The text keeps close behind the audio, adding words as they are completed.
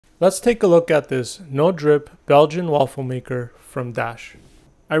Let's take a look at this no drip Belgian waffle maker from Dash.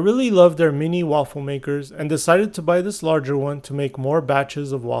 I really love their mini waffle makers and decided to buy this larger one to make more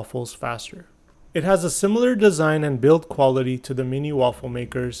batches of waffles faster. It has a similar design and build quality to the mini waffle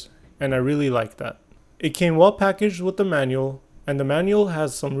makers, and I really like that. It came well packaged with the manual, and the manual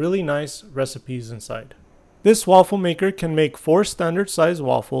has some really nice recipes inside. This waffle maker can make 4 standard size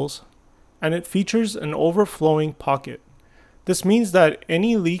waffles, and it features an overflowing pocket. This means that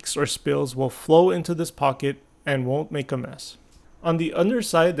any leaks or spills will flow into this pocket and won't make a mess. On the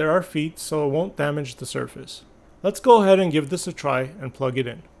underside there are feet so it won't damage the surface. Let's go ahead and give this a try and plug it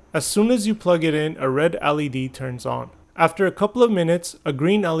in. As soon as you plug it in, a red LED turns on. After a couple of minutes, a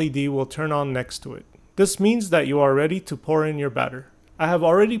green LED will turn on next to it. This means that you are ready to pour in your batter. I have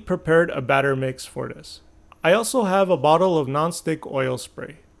already prepared a batter mix for this. I also have a bottle of non-stick oil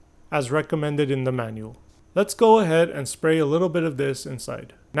spray, as recommended in the manual. Let's go ahead and spray a little bit of this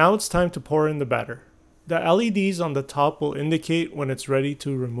inside. Now it's time to pour in the batter. The LEDs on the top will indicate when it's ready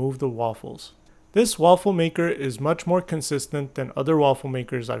to remove the waffles. This waffle maker is much more consistent than other waffle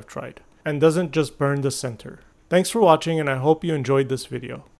makers I've tried, and doesn't just burn the center. Thanks for watching, and I hope you enjoyed this video.